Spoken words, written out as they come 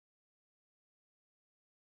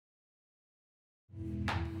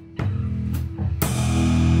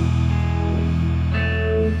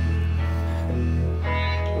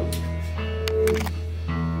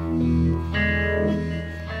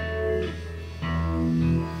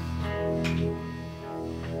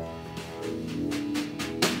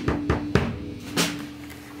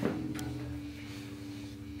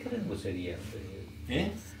Sería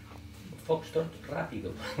Foxtrot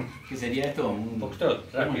rápido. ¿Qué sería esto? Un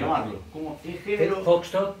foxtrot rápido. ¿Cómo llamarlo? ¿Cómo? ¿Qué género?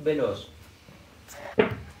 Foxtrot veloz.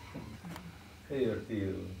 Qué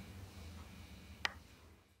divertido.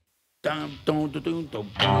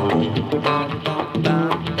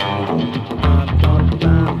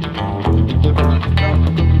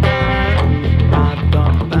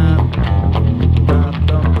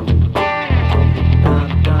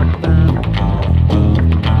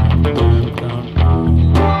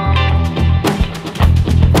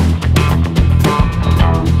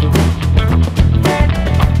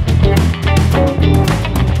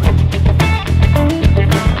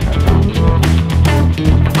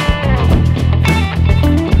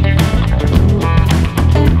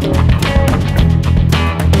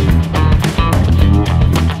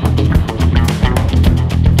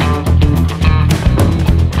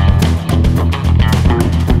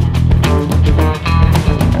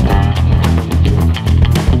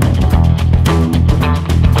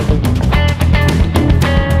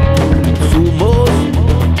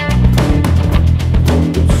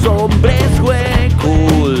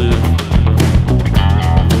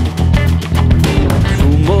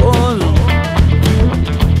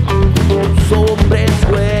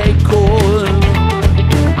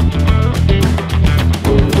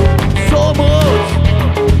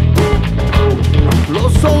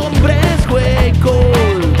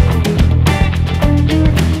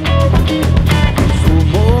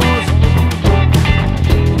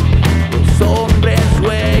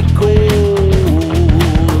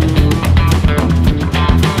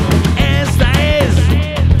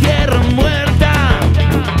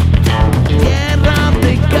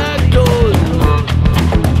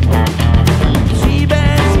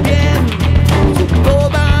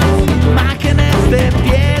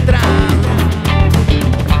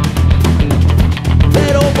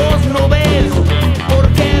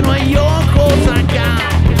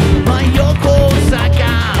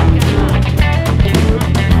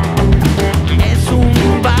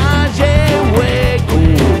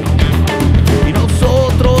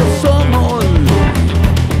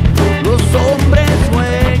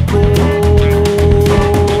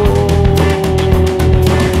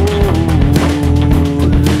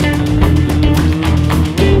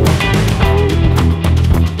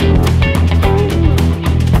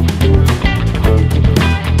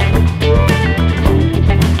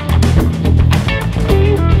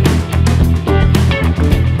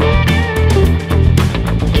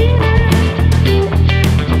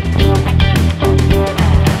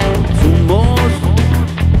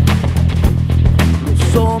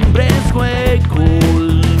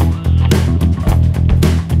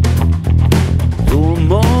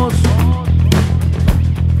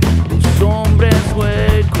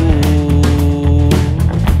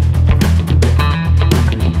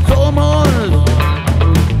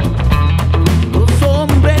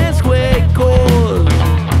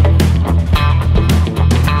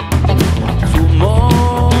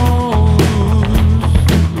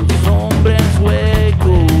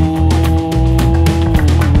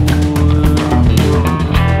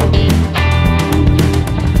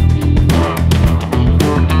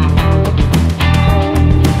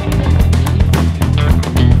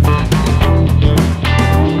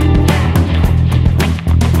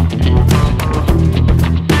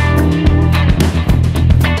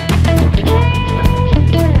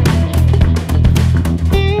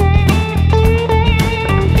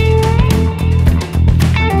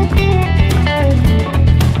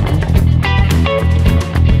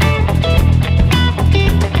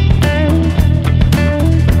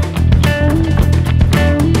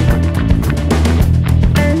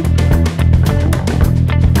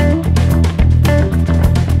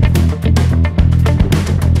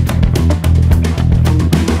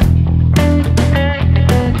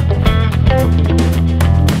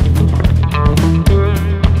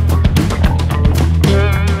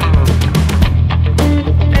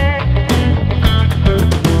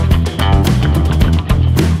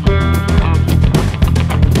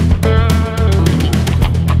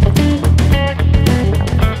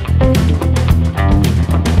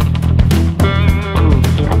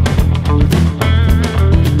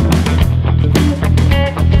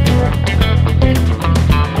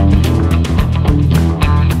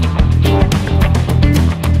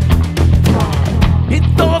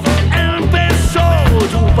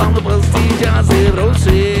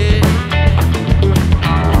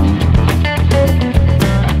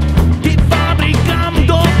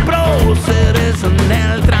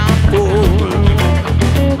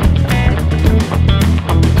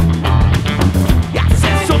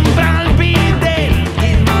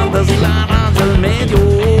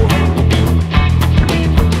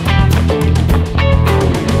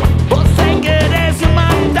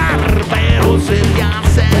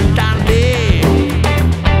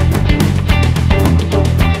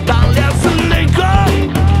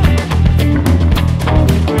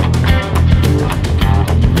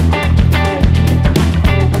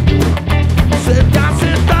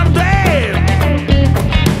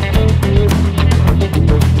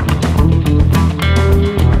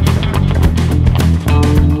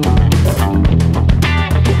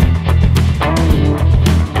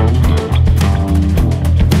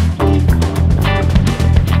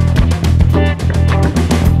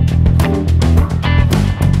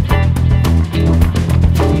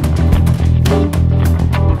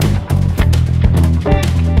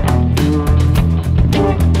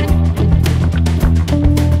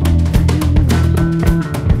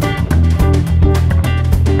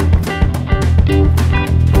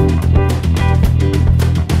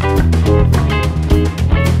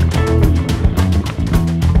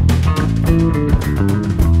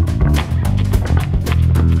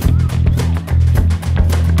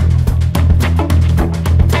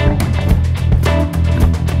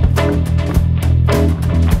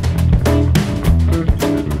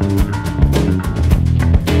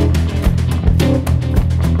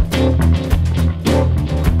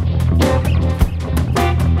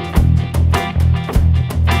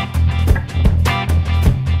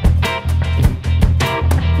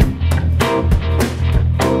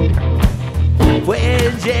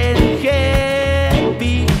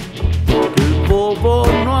 heavy, que el bobo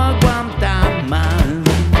no aguanta más.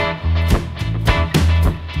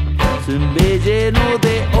 Se me llenó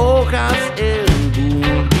de hojas el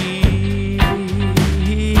bulín.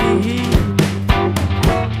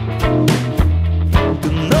 Que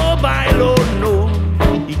no bailo, no,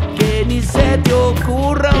 y que ni se te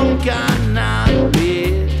ocurra un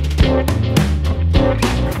canapé.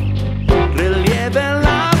 Relieve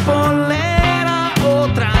la polera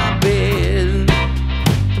otra vez.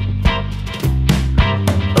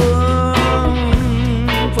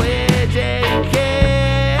 Fue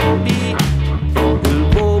heavy, el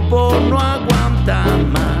bobo no aguanta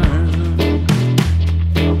más.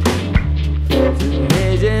 Se me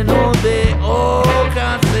llenó de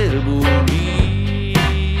hojas el bulín.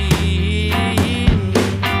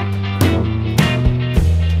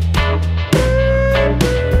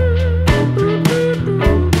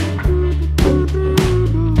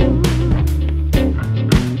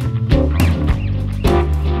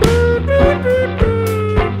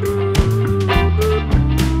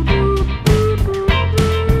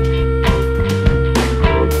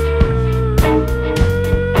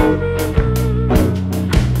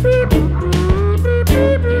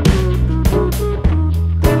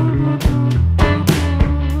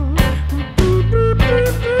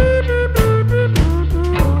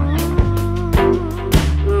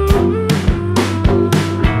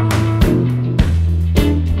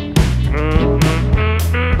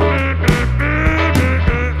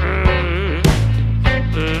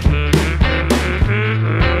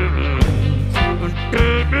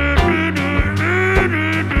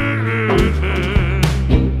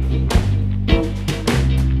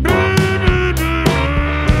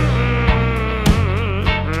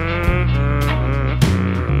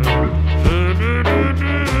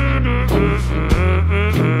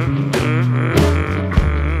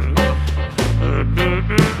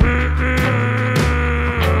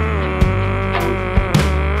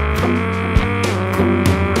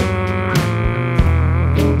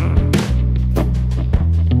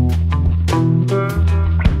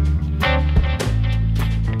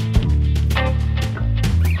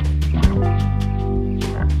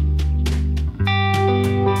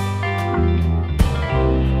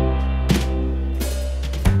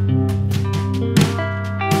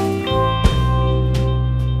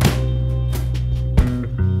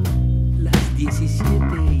 Las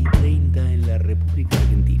 17:30 en la República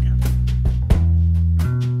Argentina.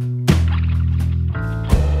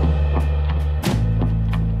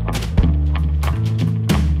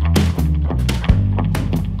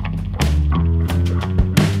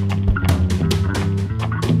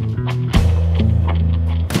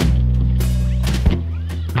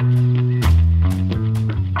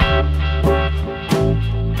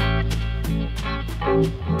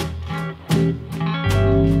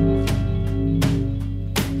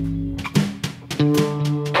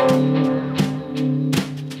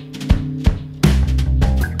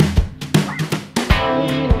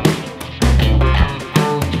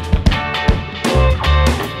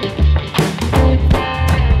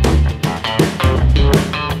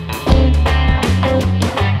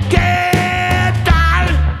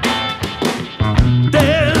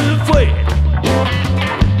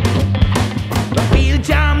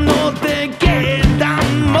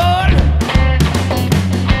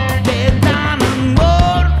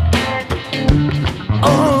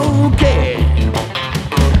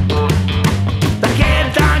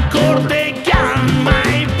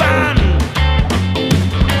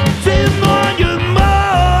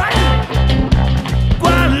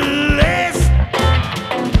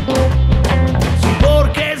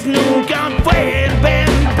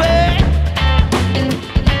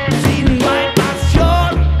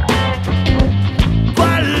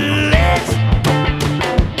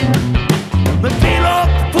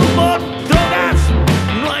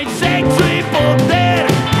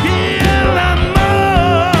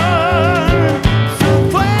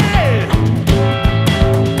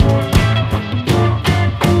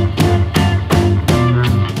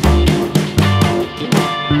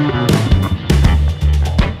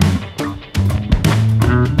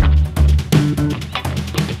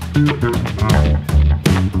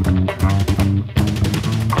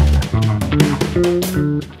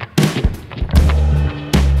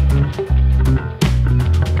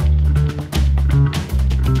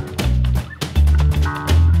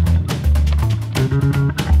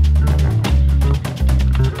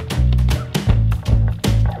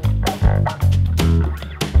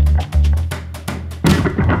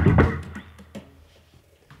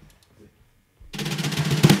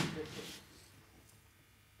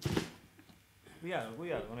 Cuidado,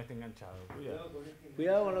 cuidado con este enganchado. Cuidado.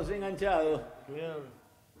 Cuidado con los enganchados. Cuidado.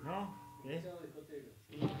 ¿No? ¿Eh?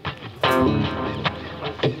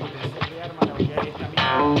 Se arma la que hay esta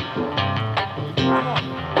mierda.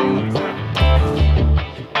 Vamos,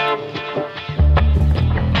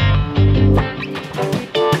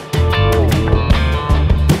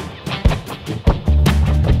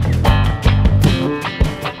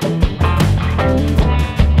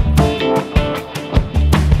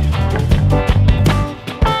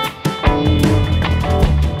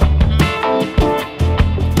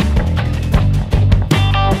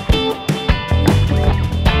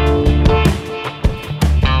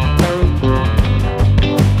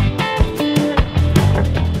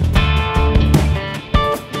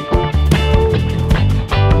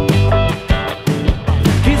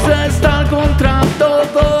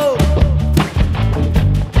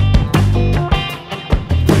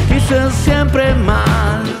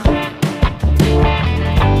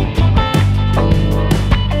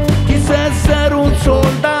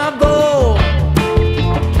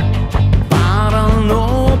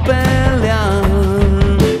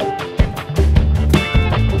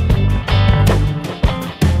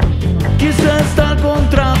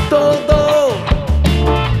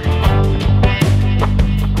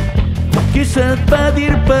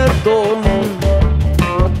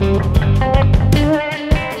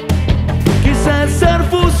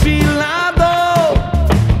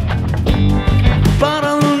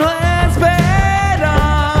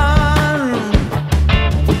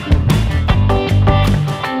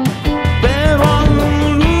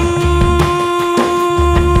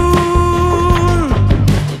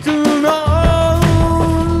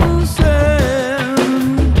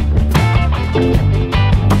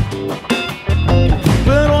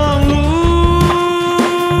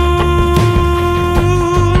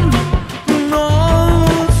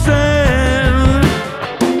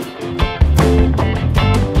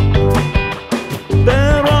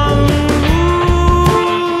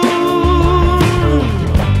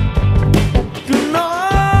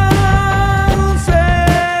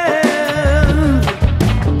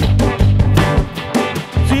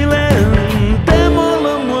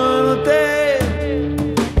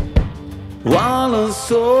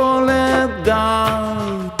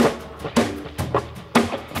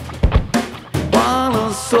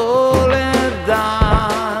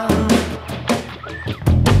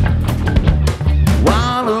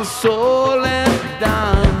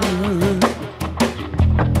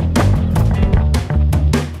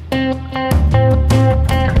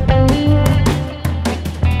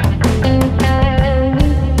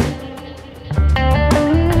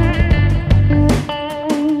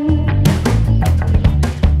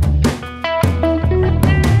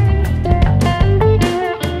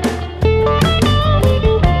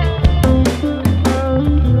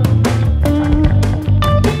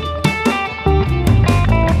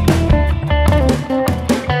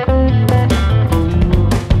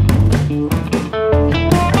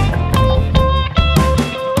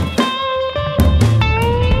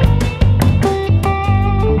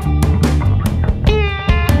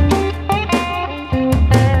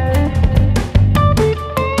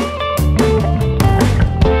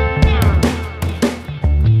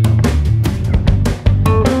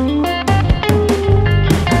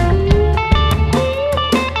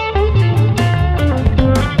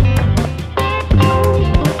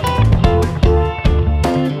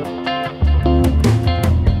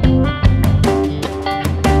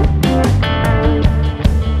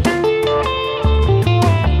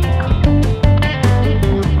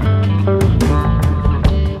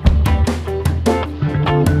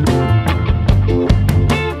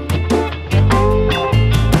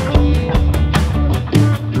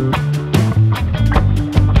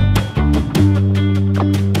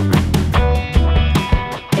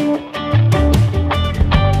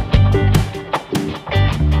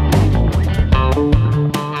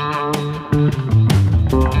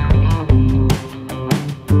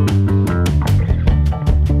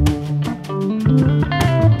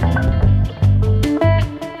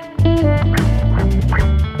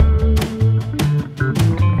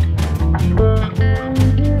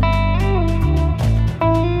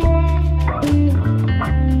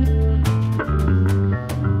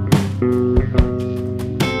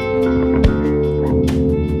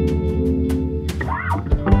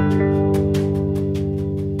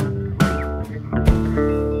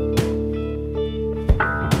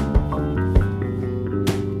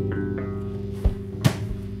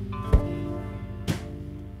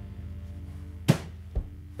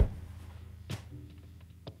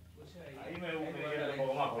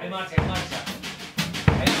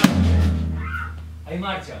 Hay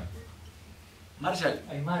marcha. Marshall.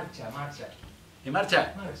 Hay marcha, marcha. ¿En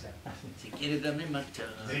marcha? Marcha. Si quiere también marcha.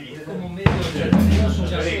 Es como medio nervioso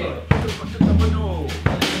yacero. Bueno.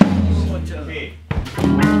 Marcha. Sí.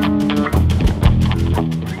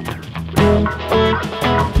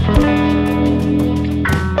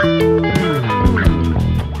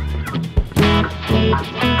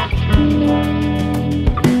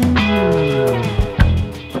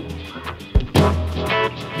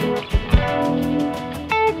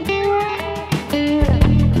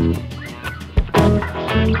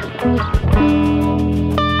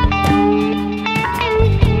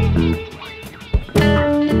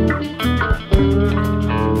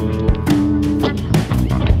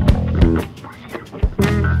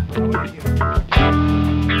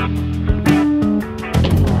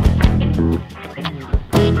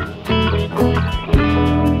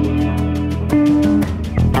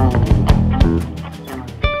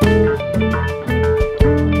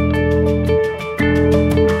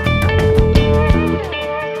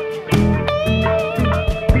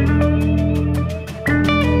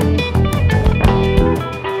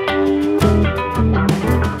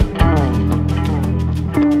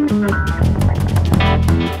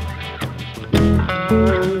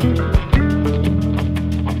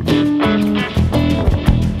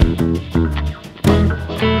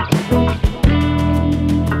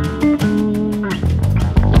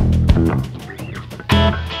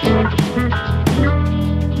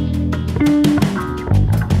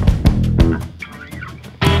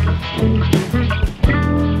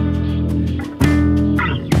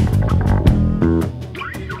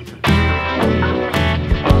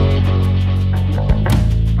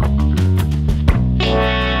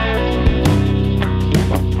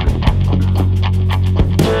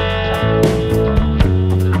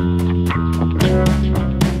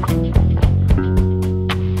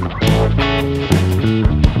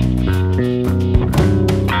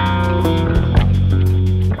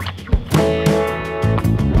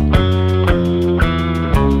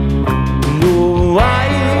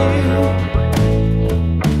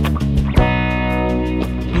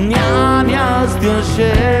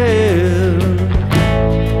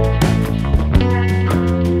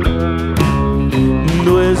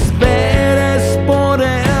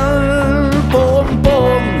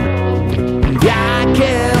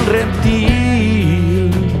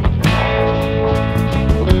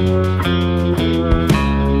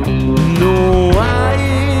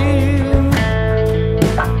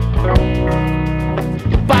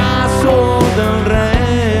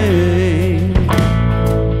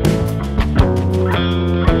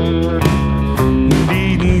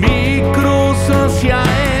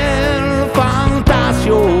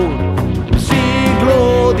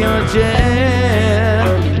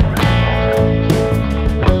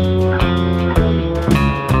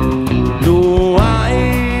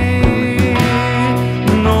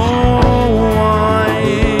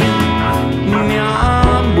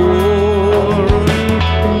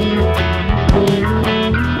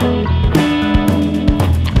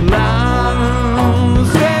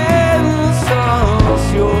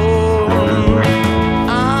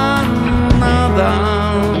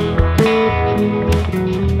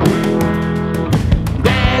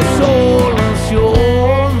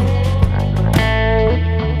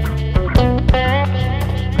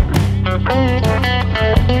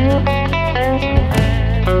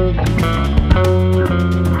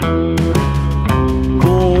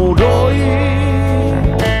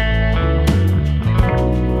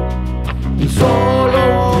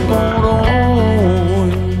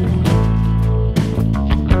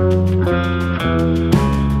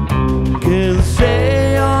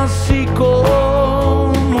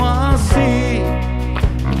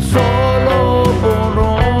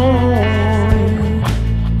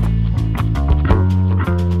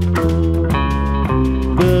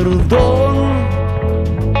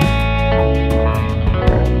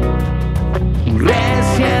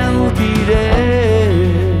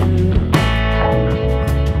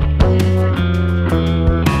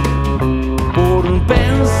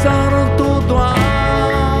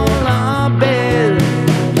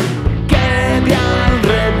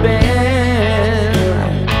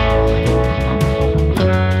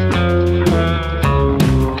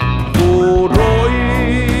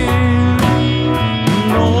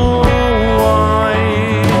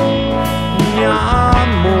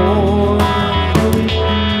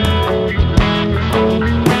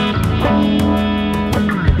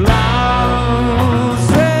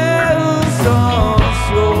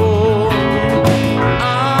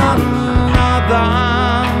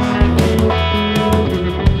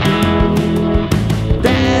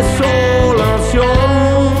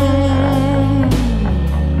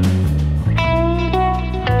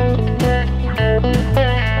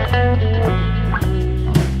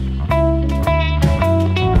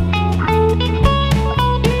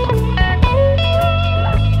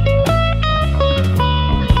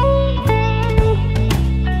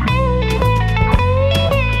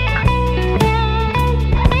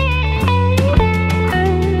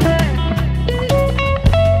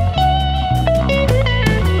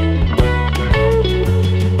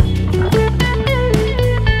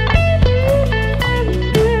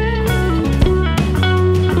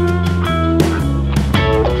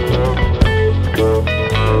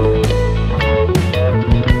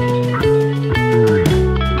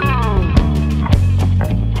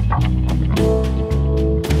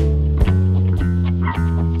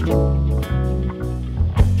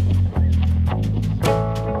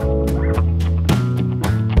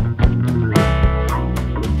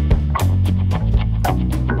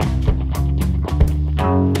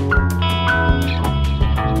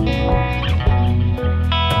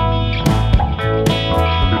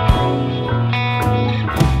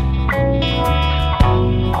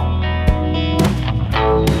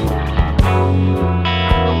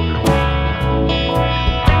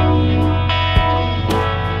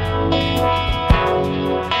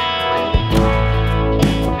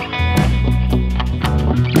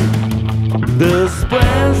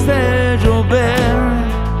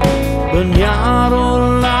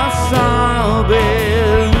 bañaron las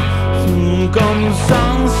aves, un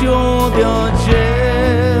cansancio de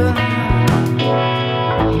ayer.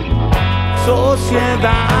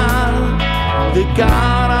 Sociedad de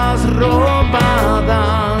caras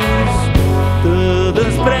robadas, te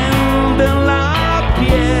desprenden la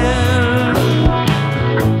piel.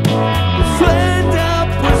 Suelta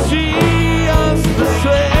poesías de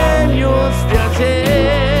sueños de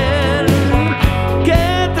ayer que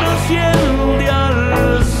trasciende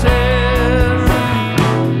al ser.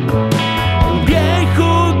 Un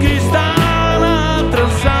viejo cristal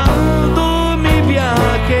atrasando mi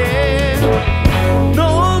viaje, no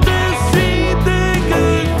decide que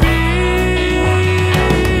el fin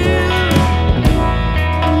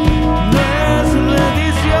no es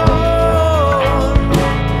reedición,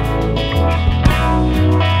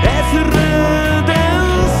 es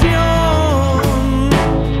redención.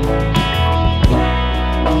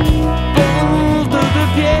 Ponte de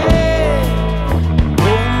pie,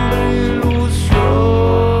 hombre ilusión.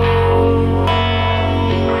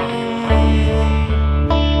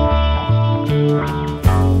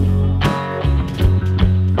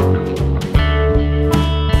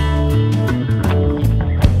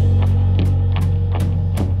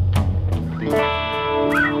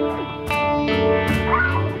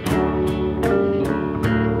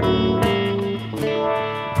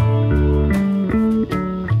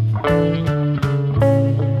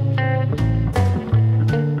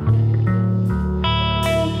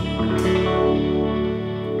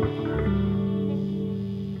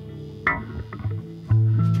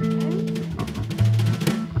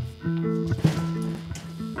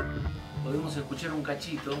 Podemos escuchar un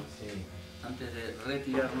cachito antes de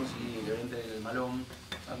retirarnos y le entre el malón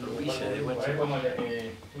a tropilla de guacho.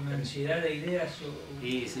 Una ansiedad de ideas.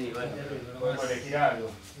 Sí, bueno. Podemos elegir algo.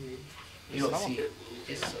 Digo, sí,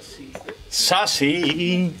 eso sí.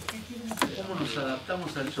 Sasi. ¿Cómo nos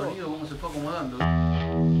adaptamos al sonido? ¿Cómo se fue acomodando?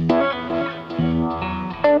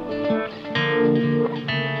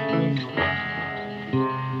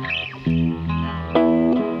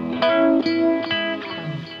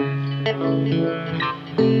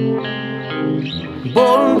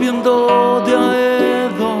 Volviendo de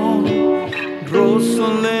Aedo,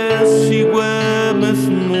 Rosales y Güemes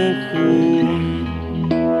Nujun.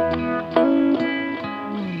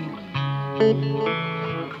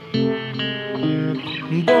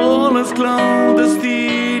 Bolas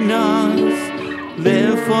clandestinas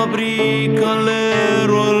le fabrica el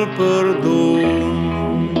héroe el perdón.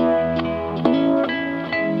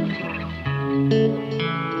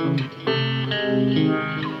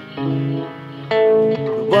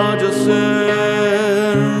 Vaya a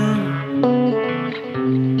ser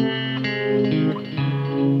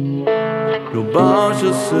no vaya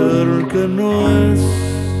a ser que no es.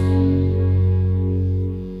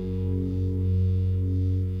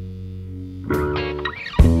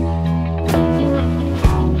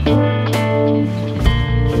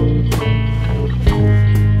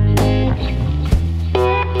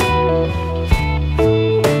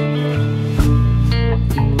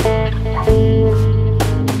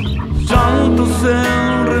 Santos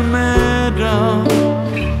en remera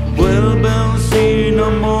vuelven sin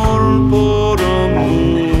amor por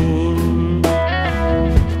amor.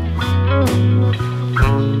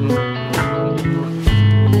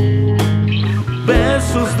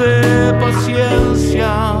 Besos de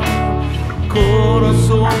paciencia,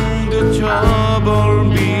 corazón de chava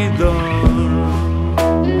olvidar.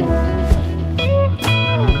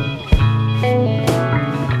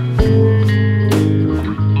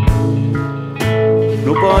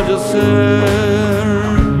 No vaya a ser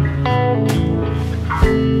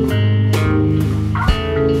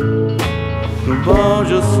no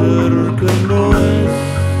vaya a ser que no es.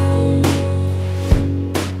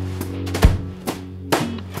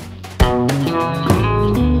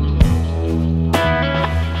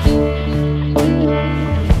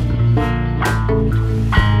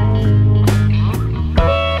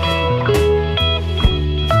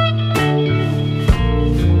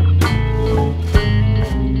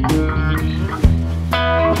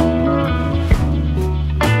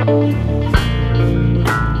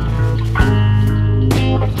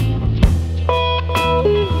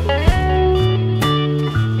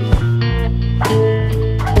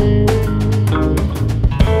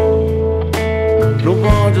 No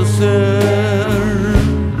vaya a ser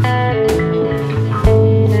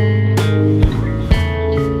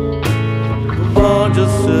no vaya a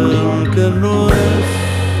ser que no es.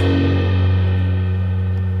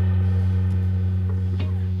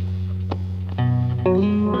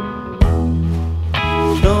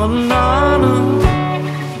 Na, na, na.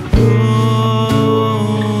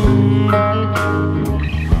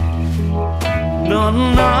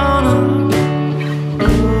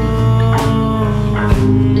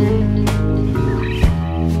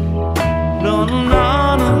 No, no,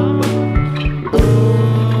 no, no.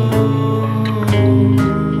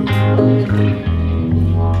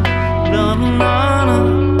 No, no, no.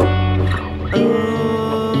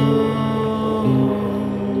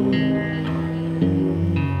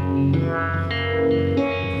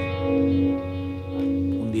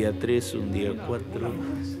 Un día 3, un día 4.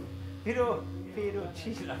 Pero,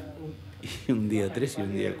 chila. Y un día 3 y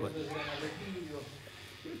un día 4.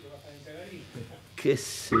 ¿Qué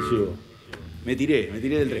sé yo? Me tiré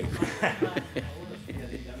del tren.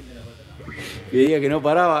 Veía que no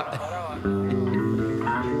paraba.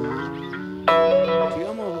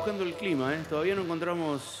 Sigamos buscando el clima, ¿eh? Todavía no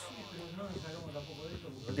encontramos.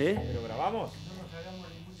 ¿Eh? ¿Pero grabamos?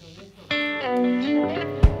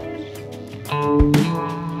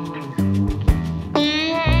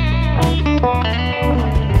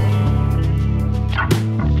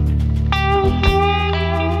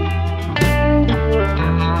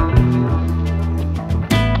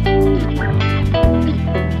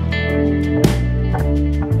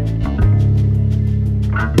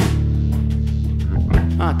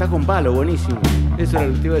 Ah, está con palo, buenísimo. Eso era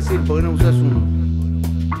lo que te iba a decir, ¿por qué no usas un...?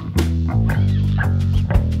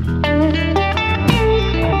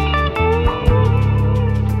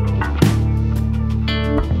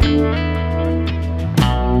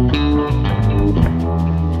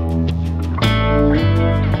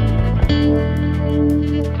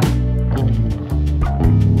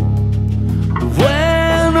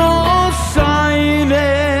 Buenos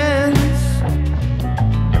Aires.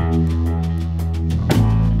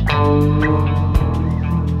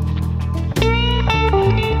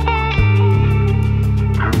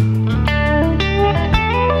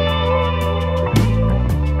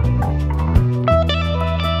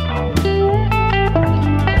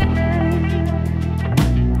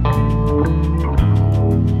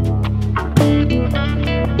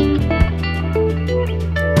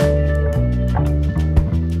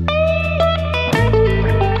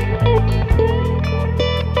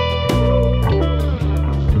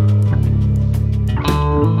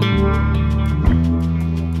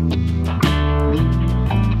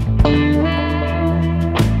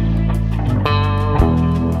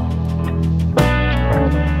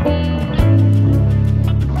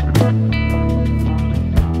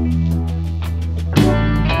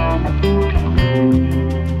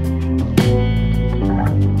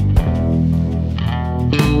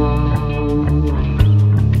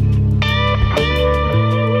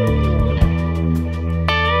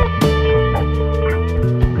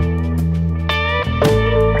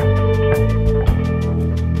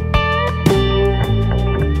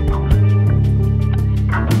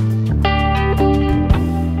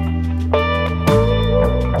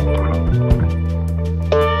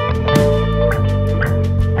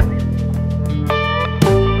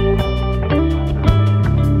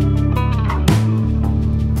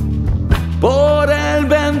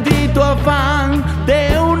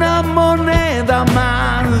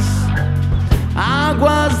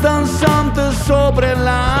 Aguas danzantes sobre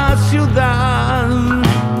la ciudad,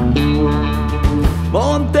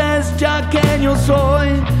 montes chaqueños hoy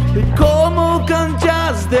como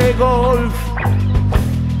canchas de golf,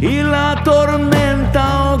 y la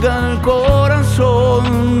tormenta ahoga el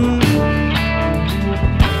corazón.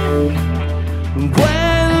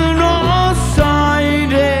 Buenos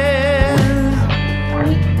Aires,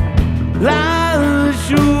 la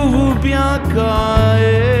lluvia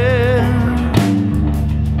cae.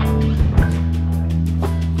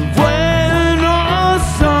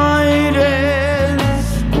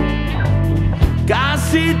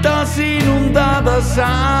 Casitas inundadas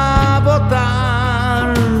a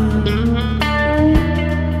botar.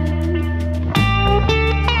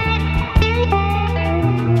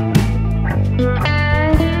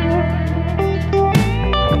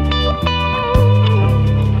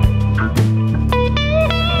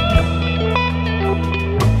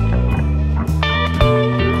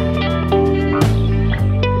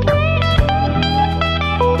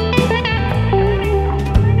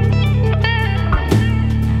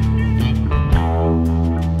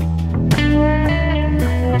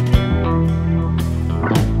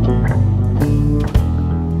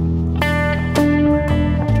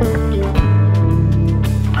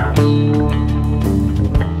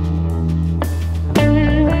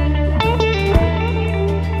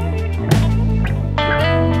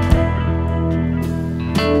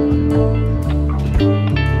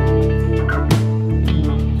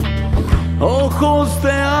 Ojos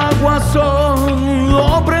de agua son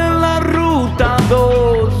sobre la ruta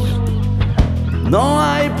 2. No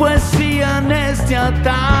hay poesía en este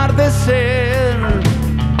atardecer,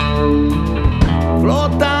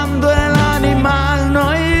 flotando en la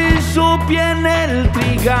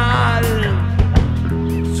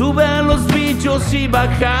suben los bichos y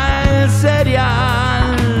baja el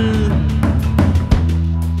cereal.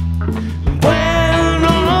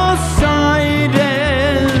 Buenos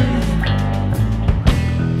Aires,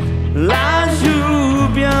 la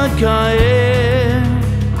lluvia cae.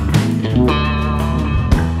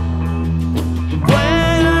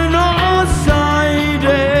 Buenos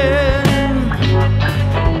Aires,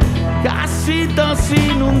 casitas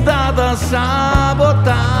inundadas a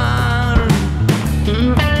botar.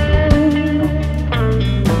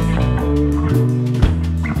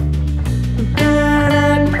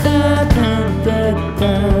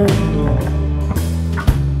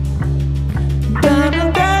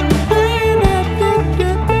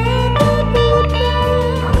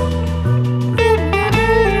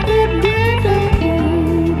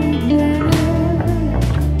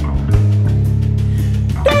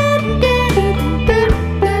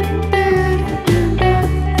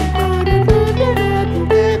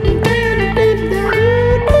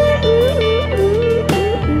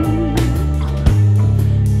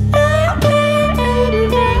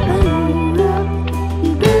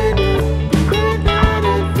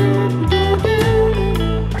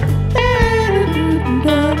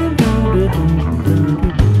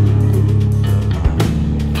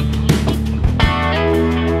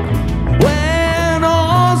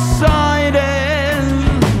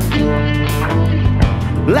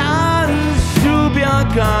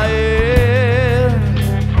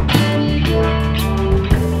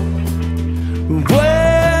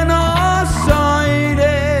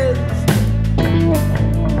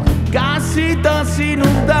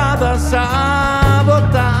 Inundadas a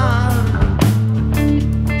botar.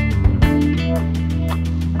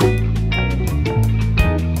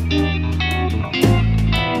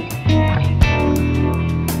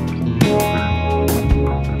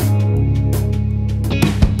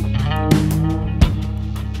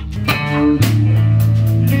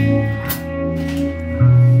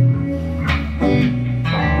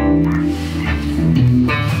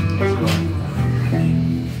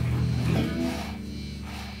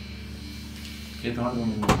 ¿Quieres tomar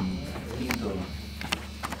un tinto?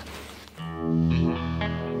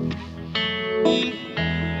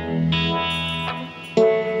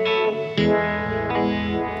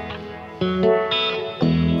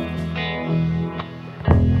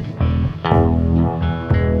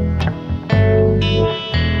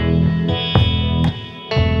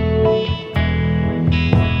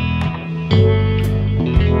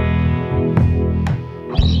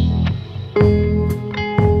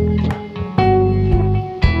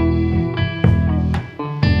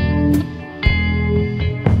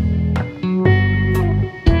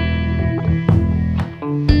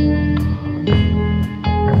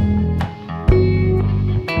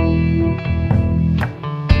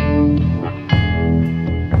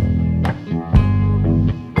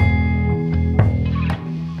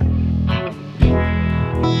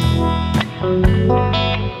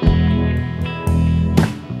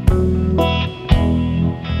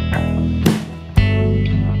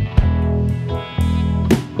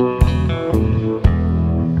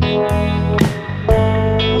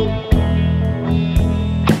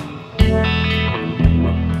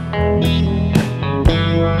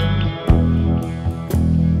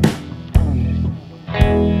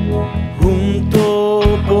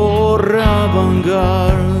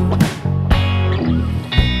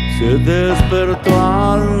 Se despertó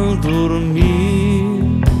al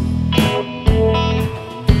dormir,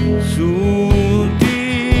 su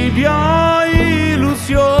tibia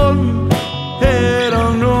ilusión era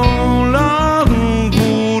no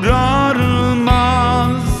laburar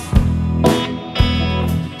más.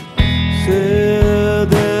 Se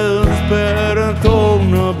despertó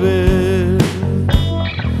una vez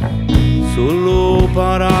solo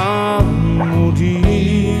para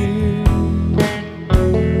morir.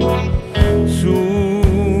 Su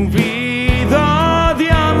vida de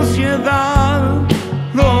ansiedad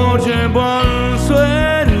lo llevó al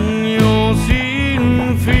sueño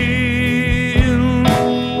sin fin.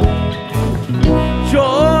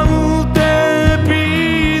 Yo te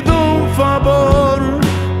pido un favor,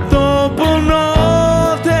 dopo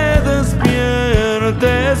notte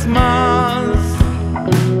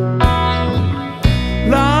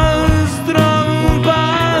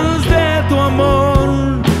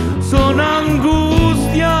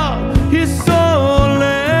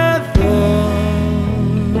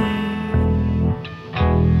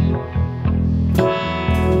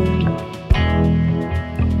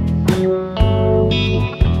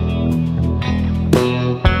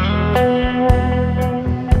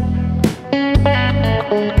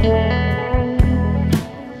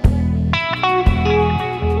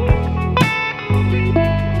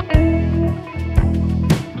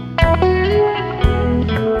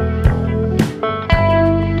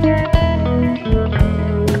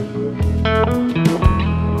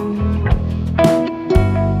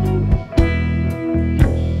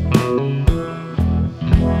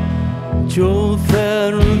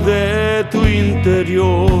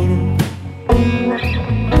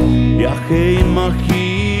viaje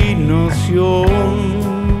imaginación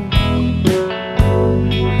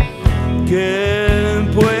que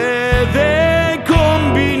puede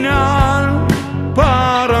combinar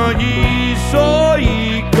paraíso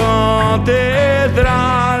y catedral.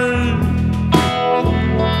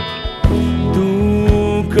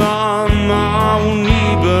 Tu cama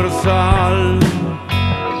universal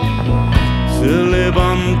se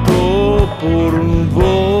levantó por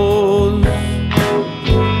vos.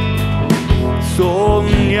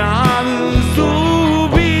 Soñar su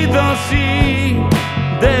vida así,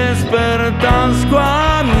 despertas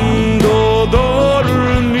cuando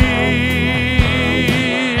dormís.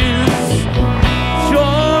 Yo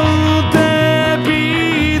te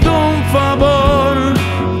pido un favor,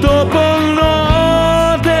 topo, no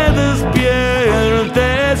te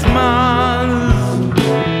despiertes más.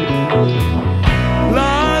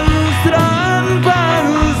 Las trampas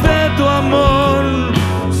de tu amor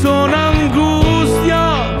son angustia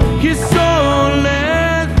y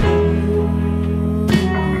soledad.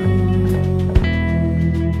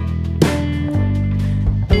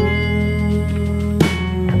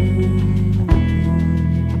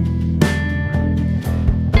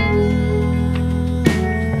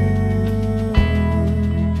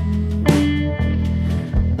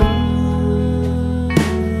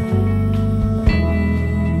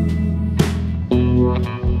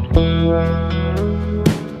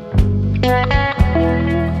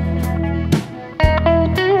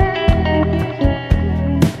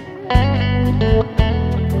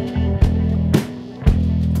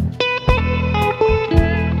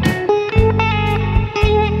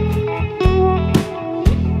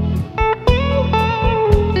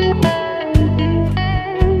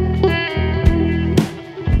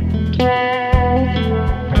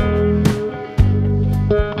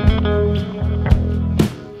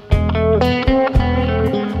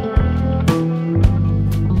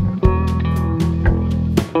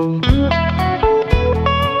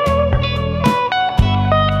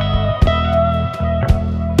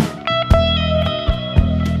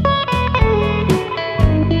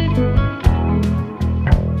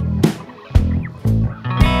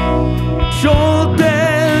 Yo te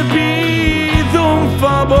pido un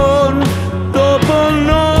favor, topo,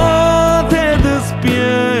 no te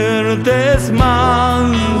despiertes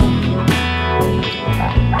más.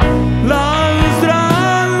 Las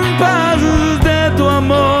trampas de tu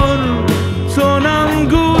amor son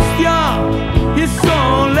angustia y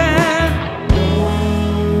soledad.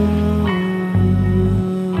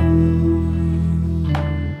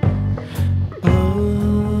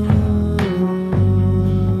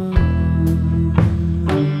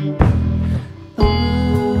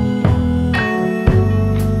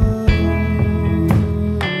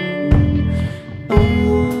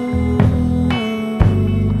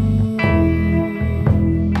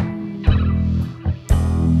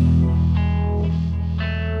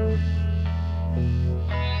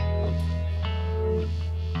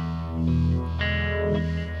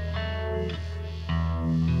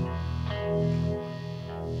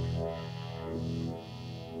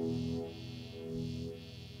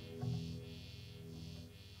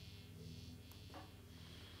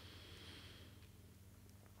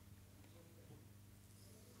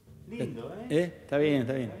 Lindo, ¿eh? Está bien,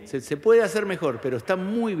 está bien. Se puede hacer mejor, pero está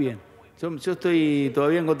muy bien. Yo estoy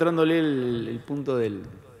todavía encontrándole el punto de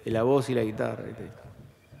la voz y la guitarra. ¿Viste?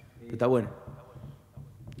 Pero está bueno.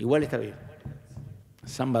 Igual está bien.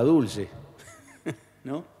 Samba dulce.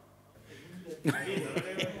 ¿No?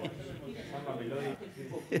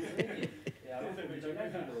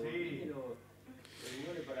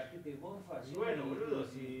 Bueno, boludo,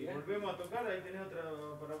 si volvemos a tocar, ahí tenés otra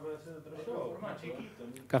para hacer otro show, más chiquito.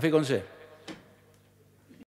 Café con C.